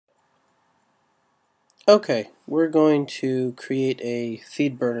Okay, we're going to create a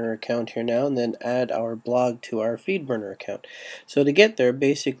Feedburner account here now and then add our blog to our Feedburner account. So to get there,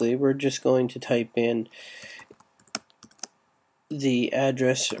 basically, we're just going to type in the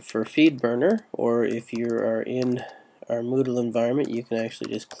address for Feedburner, or if you are in our Moodle environment, you can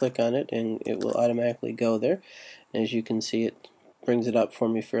actually just click on it and it will automatically go there. And as you can see, it brings it up for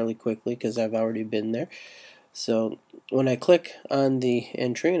me fairly quickly because I've already been there. So when I click on the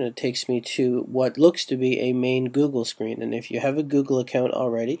entry, and it takes me to what looks to be a main Google screen, and if you have a Google account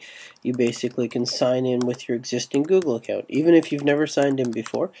already, you basically can sign in with your existing Google account. Even if you've never signed in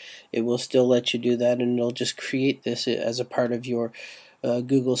before, it will still let you do that, and it'll just create this as a part of your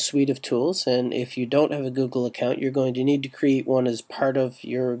Google suite of tools. And if you don't have a Google account, you're going to need to create one as part of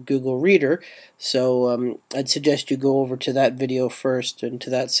your Google Reader. So I'd suggest you go over to that video first and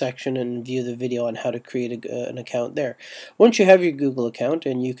to that section and view the video on how to create an account there. Once you have your Google account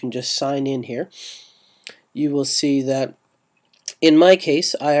and you can just sign in here, you will see that in my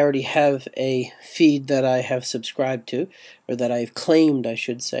case, I already have a feed that I have subscribed to, or that I've claimed, I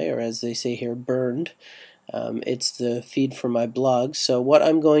should say, or as they say here, burned. It's the feed for my blog. So what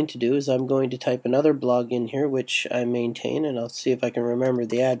I'm going to do is I'm going to type another blog in here which I maintain, and I'll see if I can remember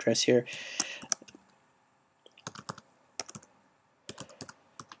the address here.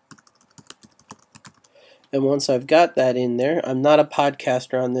 And once I've got that in there, I'm not a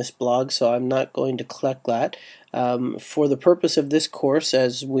podcaster on this blog, so I'm not going to collect that. For the purpose of this course,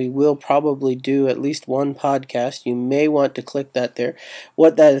 as we will probably do at least one podcast, you may want to click that there.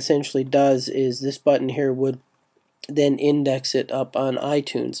 What that essentially does is this button here would then index it up on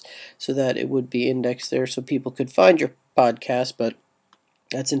iTunes so that it would be indexed there so people could find your podcast, but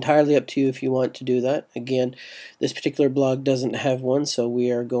that's entirely up to you if you want to do that. Again, this particular blog doesn't have one, so we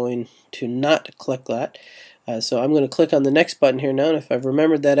are going to not click that. So I'm going to click on the next button here now, and if I've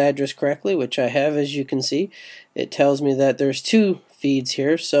remembered that address correctly, which I have, as you can see, it tells me that there's two feeds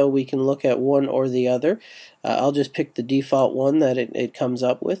here, so we can look at one or the other. I'll just pick the default one that it comes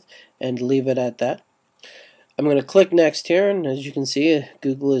up with and leave it at that. I'm going to click next here, and as you can see,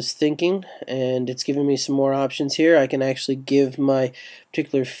 Google is thinking, and it's giving me some more options here. I can actually give my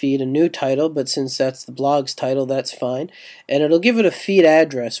particular feed a new title, but since that's the blog's title, that's fine. And it'll give it a feed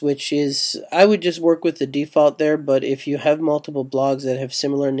address, which is, I would just work with the default there, but if you have multiple blogs that have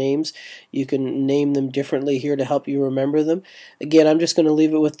similar names, you can name them differently here to help you remember them. Again, I'm just going to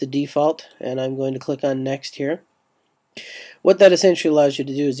leave it with the default, and I'm going to click on next here. What that essentially allows you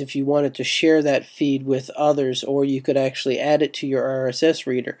to do is if you wanted to share that feed with others, or you could actually add it to your RSS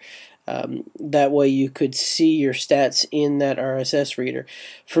reader. That way you could see your stats in that RSS reader.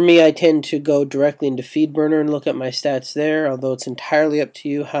 For me, I tend to go directly into Feedburner and look at my stats there, although it's entirely up to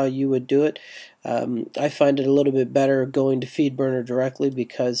you how you would do it. I find it a little bit better going to Feedburner directly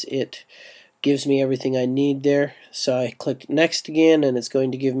because it gives me everything I need there. So I click next again, and it's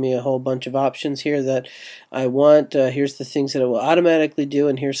going to give me a whole bunch of options here that I want. Here's the things that it will automatically do,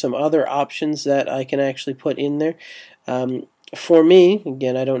 and here's some other options that I can actually put in there. For me,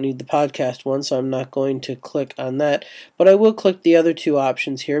 again, I don't need the podcast one, so I'm not going to click on that, but I will click the other two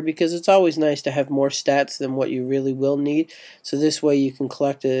options here because it's always nice to have more stats than what you really will need. So this way you can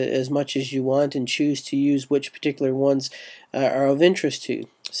collect as much as you want and choose to use which particular ones are of interest to you.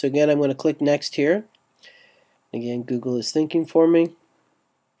 So again, I'm going to click next here. Again, Google is thinking for me.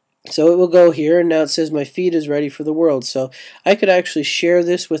 So it will go here, and now it says my feed is ready for the world. So I could actually share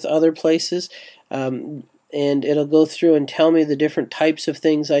this with other places, and it'll go through and tell me the different types of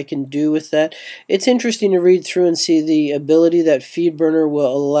things I can do with that. It's interesting to read through and see the ability that Feedburner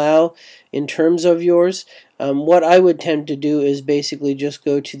will allow in terms of yours. What I would tend to do is basically just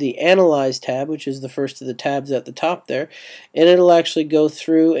go to the Analyze tab, which is the first of the tabs at the top there, and it'll actually go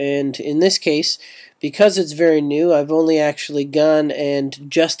through, and in this case, because it's very new, I've only actually gone and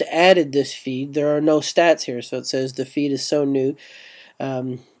just added this feed. There are no stats here, so it says the feed is so new.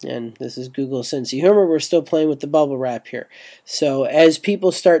 And this is Google Sense of Humor. We're still playing with the bubble wrap here. So as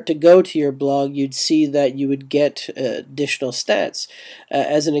people start to go to your blog, you'd see that you would get additional stats.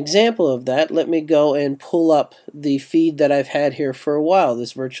 As an example of that, let me go and pull up the feed that I've had here for a while,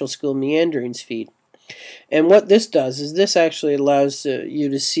 this Virtual School Meanderings feed. And what this does is this actually allows you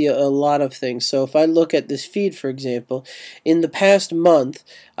to see a lot of things. So if I look at this feed, for example, in the past month,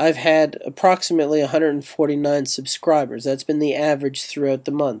 I've had approximately 149 subscribers. That's been the average throughout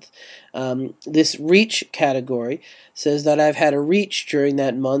the month. This reach category says that I've had a reach during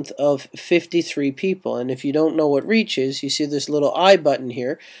that month of 53 people. And if you don't know what reach is, you see this little I button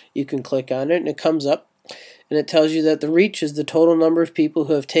here. You can click on it, and it comes up. And it tells you that the reach is the total number of people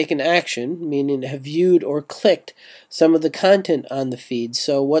who have taken action, meaning have viewed or clicked some of the content on the feed.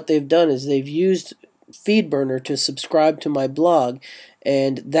 So what they've done is they've used Feedburner to subscribe to my blog,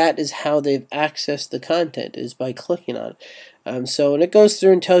 and that is how they've accessed the content, is by clicking on it. And it goes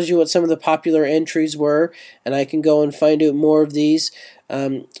through and tells you what some of the popular entries were, and I can go and find out more of these.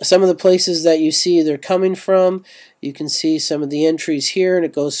 Some of the places that you see they're coming from, you can see some of the entries here, and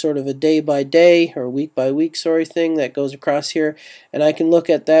it goes sort of a day by day or week by week thing that goes across here, and I can look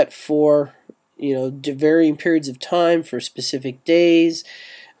at that for varying periods of time for specific days.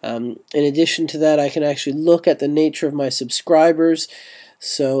 In addition to that, I can actually look at the nature of my subscribers.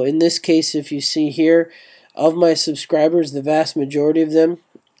 So in this case, if you see here, of my subscribers, the vast majority of them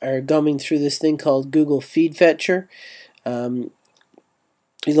are coming through this thing called Google Feed Fetcher. You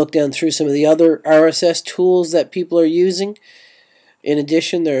look down through some of the other RSS tools that people are using. In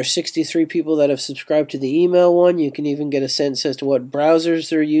addition, there are 63 people that have subscribed to the email one. You can even get a sense as to what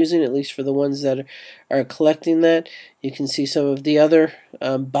browsers they're using, at least for the ones that are collecting that. You can see some of the other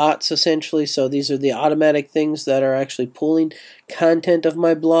bots, essentially. So these are the automatic things that are actually pulling content of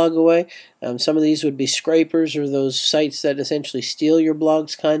my blog away. Some of these would be scrapers, or those sites that essentially steal your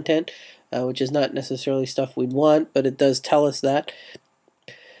blog's content, which is not necessarily stuff we'd want, but it does tell us that.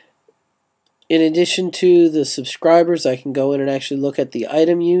 In addition to the subscribers, I can go in and actually look at the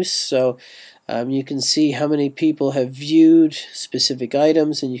item use. So you can see how many people have viewed specific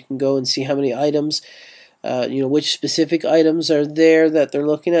items, and you can go and see how many items, which specific items are there that they're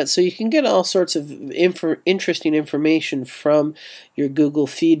looking at. So you can get all sorts of interesting information from your Google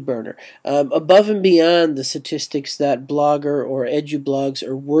Feedburner, above and beyond the statistics that Blogger or EduBlogs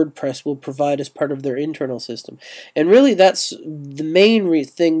or WordPress will provide as part of their internal system. And really, that's the main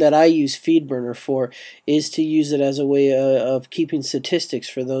thing that I use Feedburner for, is to use it as a way of keeping statistics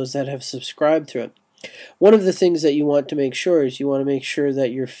for those that have subscribed to it. One of the things that you want to make sure is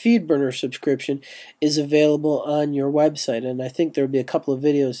that your Feedburner subscription is available on your website, and I think there will be a couple of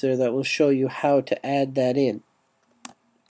videos there that will show you how to add that in.